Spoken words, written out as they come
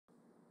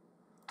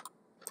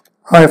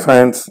Hi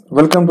friends,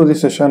 welcome to the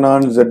session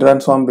on Z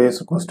transform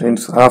based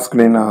questions asked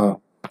in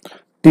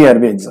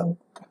TRB exam.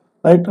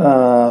 Right,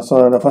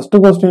 so the first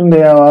question they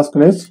have asked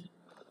is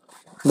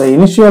the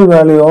initial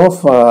value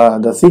of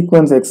the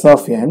sequence x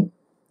of n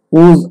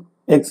whose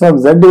x of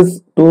z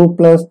is 2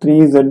 plus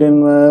 3 z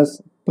inverse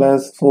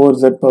plus 4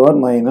 z power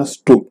minus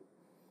 2.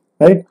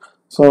 Right,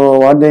 so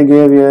what they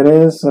gave here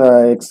is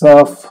x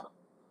of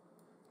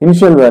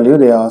initial value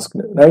they asked,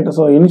 right?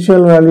 So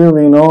initial value,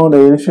 we know the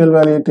initial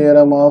value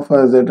theorem of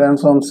Z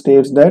transform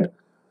states that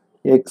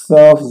x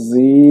of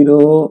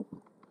 0,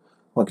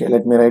 okay,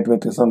 let me write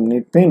with some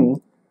neat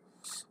thing.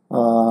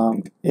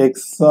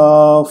 X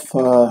of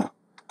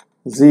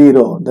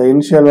 0, the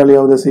initial value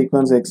of the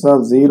sequence x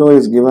of 0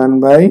 is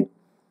given by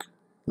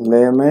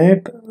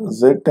limit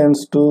z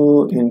tends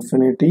to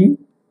infinity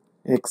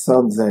x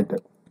of z.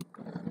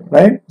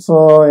 Right,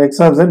 so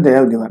x of z they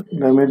have given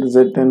limit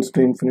z tends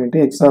to infinity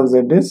x of z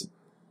is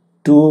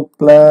 2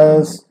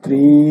 plus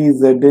 3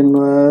 z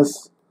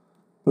inverse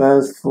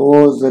plus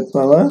 4 z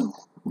power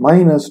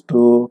minus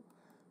 2.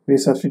 We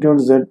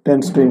substitute z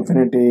tends to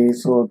infinity,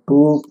 so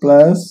 2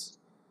 plus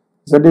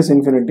z is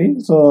infinity,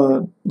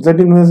 so z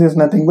inverse is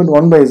nothing but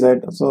 1 by z,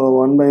 so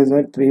 1 by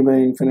z, 3 by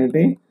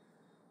infinity,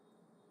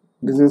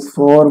 this is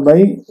 4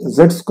 by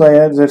z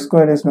square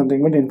is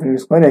nothing but infinity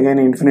square, again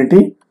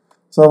infinity.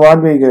 So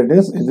what we get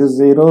is, it is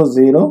 0,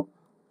 0,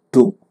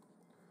 2.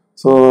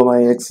 So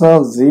my x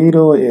of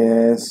 0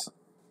 is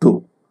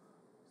 2.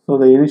 So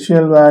the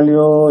initial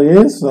value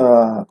is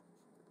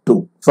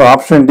 2. So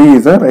option D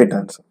is the right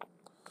answer.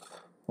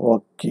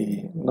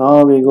 Okay,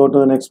 now we go to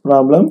the next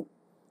problem.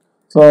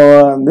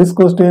 So this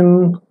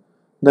question,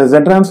 the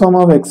Z transform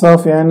of x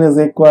of n is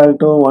equal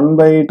to 1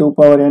 by 2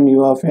 power n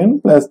u of n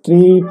plus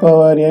 3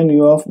 power n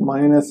u of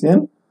minus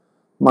n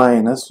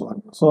minus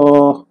 1.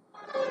 So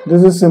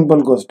this is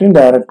simple question,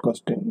 direct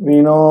question.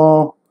 We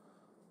know,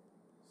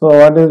 so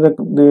what is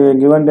the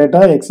given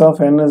data? X of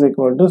n is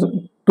equal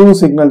to 2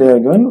 signal they are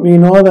given. We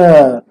know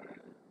the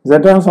Z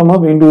transform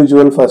of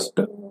individual first.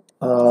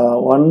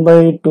 1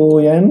 by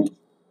 2n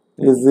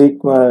is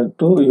equal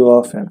to u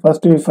of n.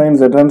 First we find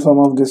Z transform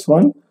of this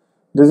one.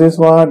 This is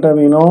what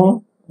we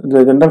know.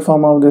 The general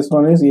form of this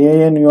one is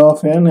a n u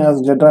of n as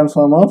Z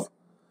transform of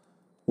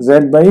z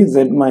by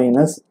z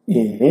minus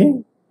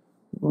a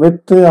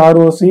with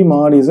ROC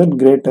mod z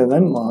greater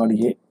than mod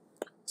a.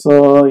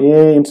 So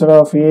a instead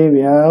of a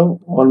we have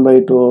 1 by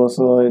 2.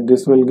 So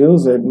this will give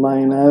z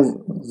minus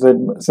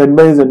z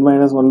by z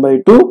minus 1 by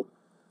 2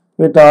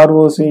 with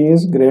ROC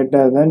is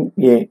greater than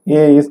a.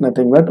 A is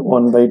nothing but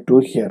 1 by 2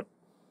 here.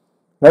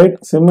 Right.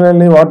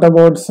 Similarly, what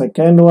about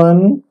second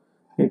one?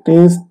 It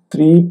is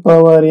 3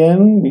 power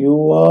n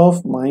u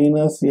of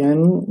minus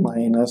n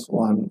minus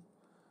 1.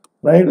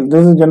 Right.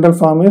 This is general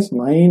form is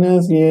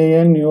minus a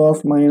n u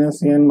of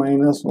minus n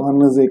minus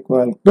 1 is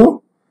equal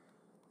to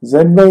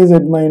z by z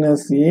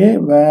minus a,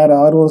 where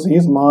ROC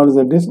is mod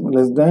z is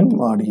less than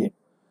mod a.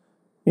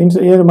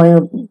 Here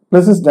minus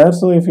plus is there,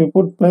 so if you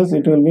put plus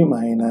it will be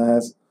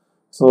minus.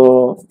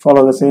 So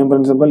follow the same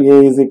principle,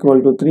 a is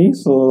equal to 3,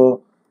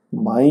 so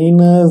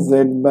minus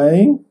z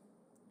by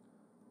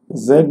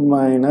z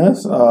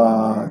minus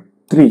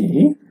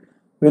 3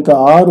 with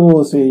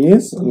ROC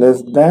is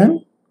less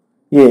than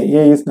a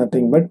is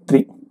nothing but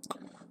 3.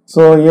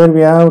 So here we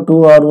have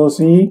two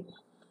ROC.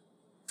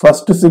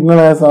 First signal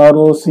has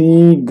ROC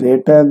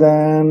greater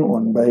than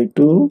 1 by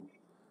 2.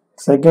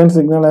 Second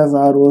signal has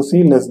ROC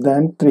less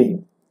than 3.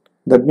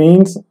 That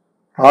means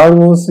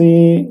ROC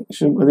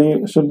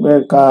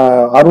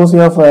ROC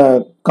of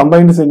a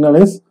combined signal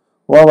is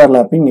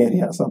overlapping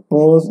area.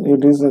 Suppose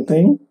it is a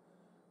thing,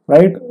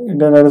 right?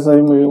 That is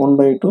 1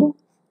 by 2.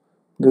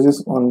 This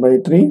is 1 by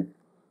 3,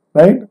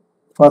 right?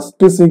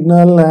 First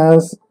signal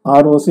has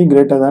ROC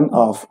greater than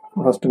half.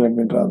 First let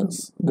me draw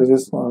this. This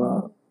is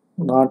not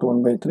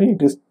 1 by 3,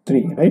 it is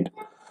 3, right?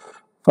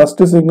 First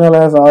signal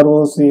has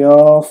ROC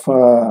of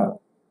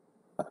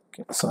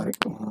okay, sorry,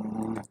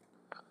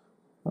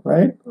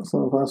 right?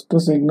 So first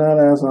signal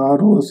has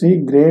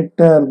ROC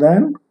greater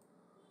than,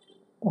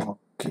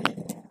 okay,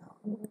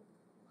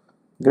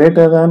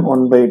 greater than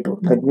 1 by 2.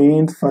 That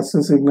means first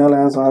signal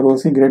has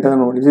ROC greater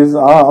than 1. This is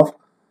half.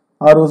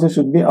 ROC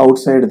should be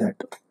outside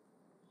that.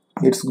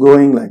 It's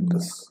going like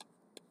this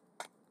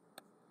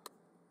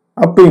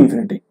up to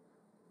infinity.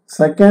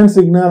 Second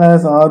signal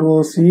has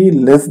ROC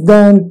less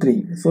than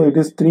 3. So it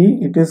is 3.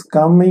 It is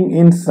coming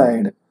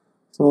inside.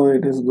 So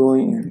it is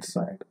going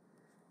inside.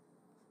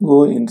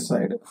 Go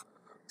inside.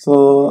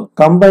 So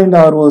combined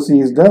ROC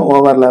is the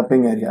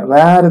overlapping area.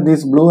 Where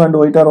this blue and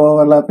white are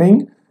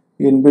overlapping?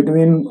 In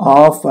between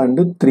half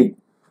and 3.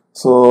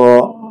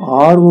 So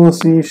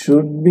ROC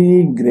should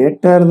be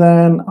greater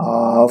than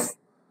half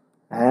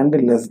and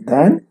less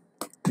than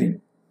 3.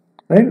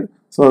 Right?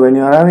 So when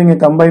you are having a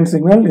combined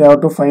signal, you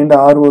have to find a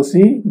ROC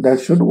that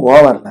should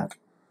overlap.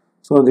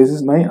 So this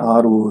is my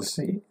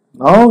ROC.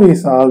 Now we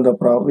solve the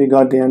problem. We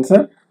got the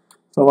answer.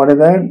 So what is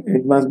that?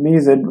 It must be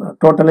Z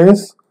total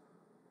is,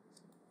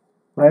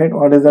 right?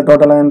 What is the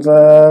total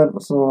answer?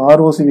 So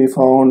ROC we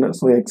found.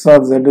 So x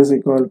of z is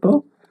equal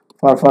to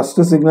For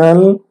first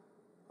signal,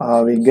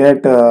 we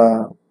get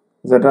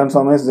Z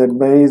transform is Z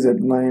by Z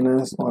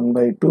minus 1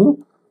 by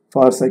 2.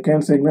 For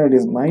second signal, it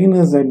is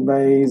minus Z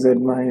by Z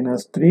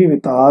minus 3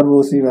 with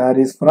ROC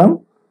varies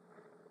from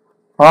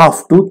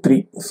half to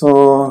 3.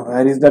 So,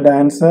 where is that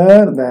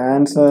answer? The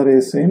answer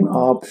is in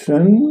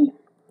option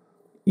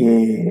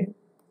A.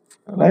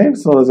 Right?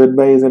 So, Z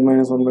by Z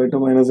minus 1 by 2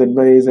 minus Z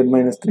by Z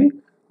minus 3.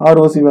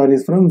 ROC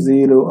varies from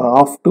 0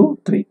 half to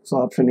 3. So,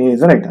 option A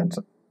is the right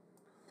answer.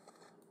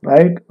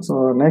 Right?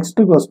 So, next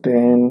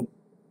question.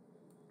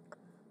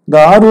 The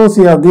ROC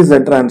of the Z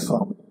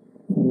transform.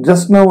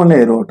 Just now only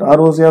I wrote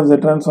ROC of Z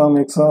transform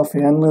x of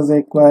n is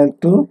equal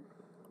to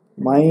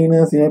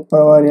minus a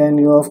power n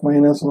u of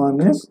minus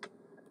 1 is,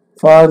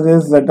 for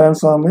this Z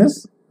transform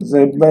is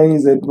Z by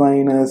Z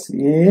minus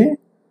a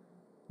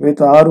with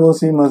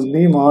ROC must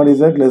be mod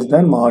Z less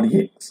than mod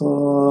a.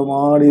 So,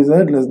 mod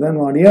Z less than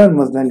mod a or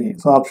less than a.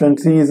 So, option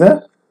C is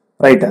the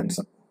right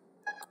answer.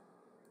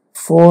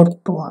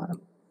 Fourth one.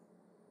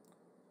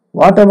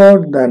 What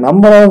about the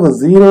number of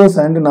zeros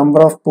and number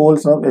of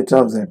poles of h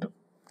of z?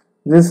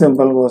 This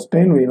simple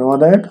question, we know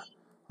that.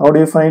 How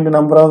do you find the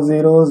number of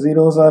zeros?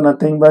 Zeros are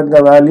nothing but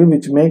the value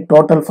which make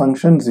total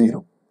function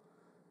 0.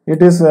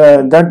 It is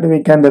that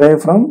we can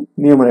derive from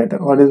numerator.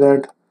 What is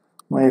that?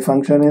 My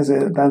function is,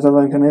 transfer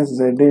function is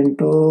z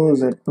into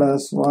z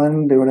plus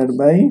 1 divided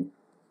by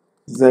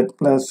z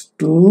plus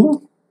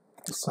 2,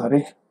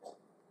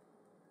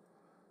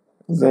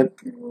 z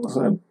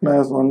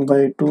plus 1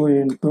 by 2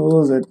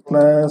 into z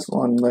plus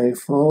 1 by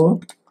 4.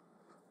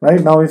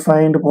 Right, now we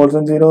find poles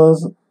and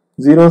zeros.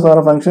 Zeros are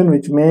a function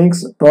which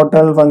makes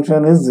total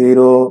function is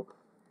 0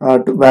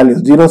 values.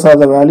 Zeros are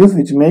the values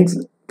which makes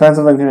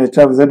transfer function h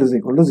of z is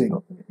equal to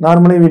 0.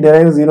 Normally we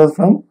derive zeros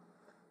from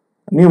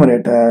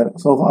numerator.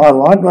 So for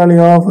what value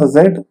of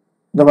z,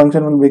 the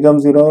function will become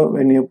 0.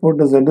 When you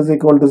put z is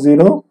equal to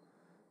 0,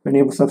 when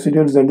you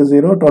substitute z to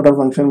 0, total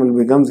function will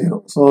become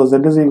 0. So z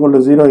is equal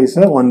to 0 is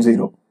a 1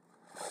 0.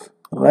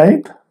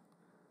 Right?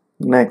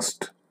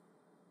 Next.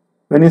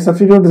 When you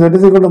substitute z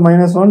is equal to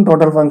minus 1,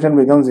 total function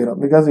becomes 0.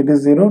 Because it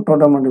is 0,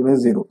 total multiplies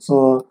 0.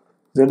 So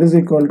z is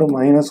equal to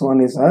minus 1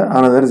 is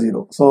another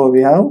 0. So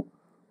we have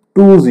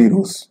 2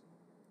 zeros.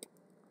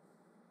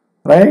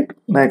 Right?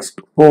 Next,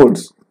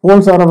 poles.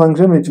 Poles are a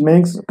function which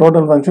makes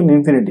total function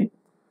infinity.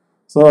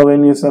 So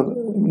when you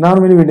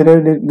normally we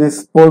derive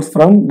this poles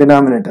from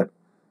denominator.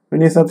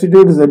 When you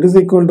substitute z is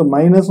equal to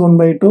minus 1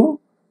 by 2,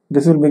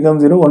 this will become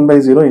 0, 1 by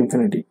 0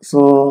 infinity.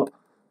 So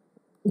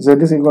z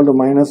is equal to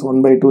minus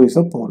 1 by 2 is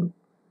a pole.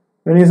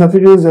 When you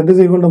substitute z is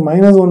equal to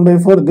minus 1 by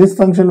 4, this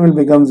function will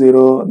become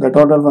 0, the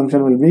total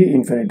function will be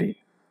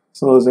infinity.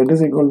 So z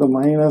is equal to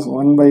minus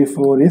 1 by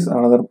 4 is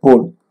another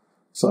pole.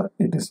 So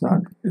it is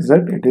not z,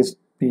 it is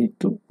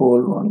P2,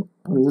 pole 1.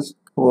 This is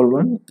pole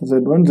 1,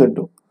 z1,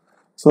 z2.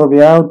 So we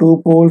have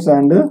 2 poles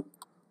and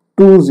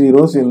 2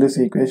 zeros in this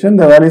equation.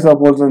 The values of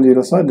poles and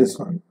zeros are this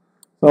one.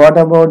 So what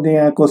about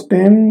the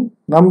question?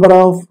 Number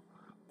of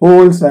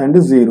poles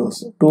and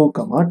zeros, 2,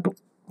 2.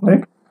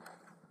 Right?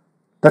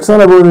 That's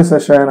all about this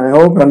session. I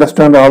hope you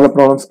understand all the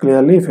problems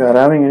clearly. If you are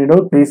having any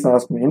doubt, please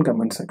ask me in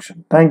comment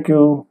section. Thank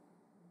you.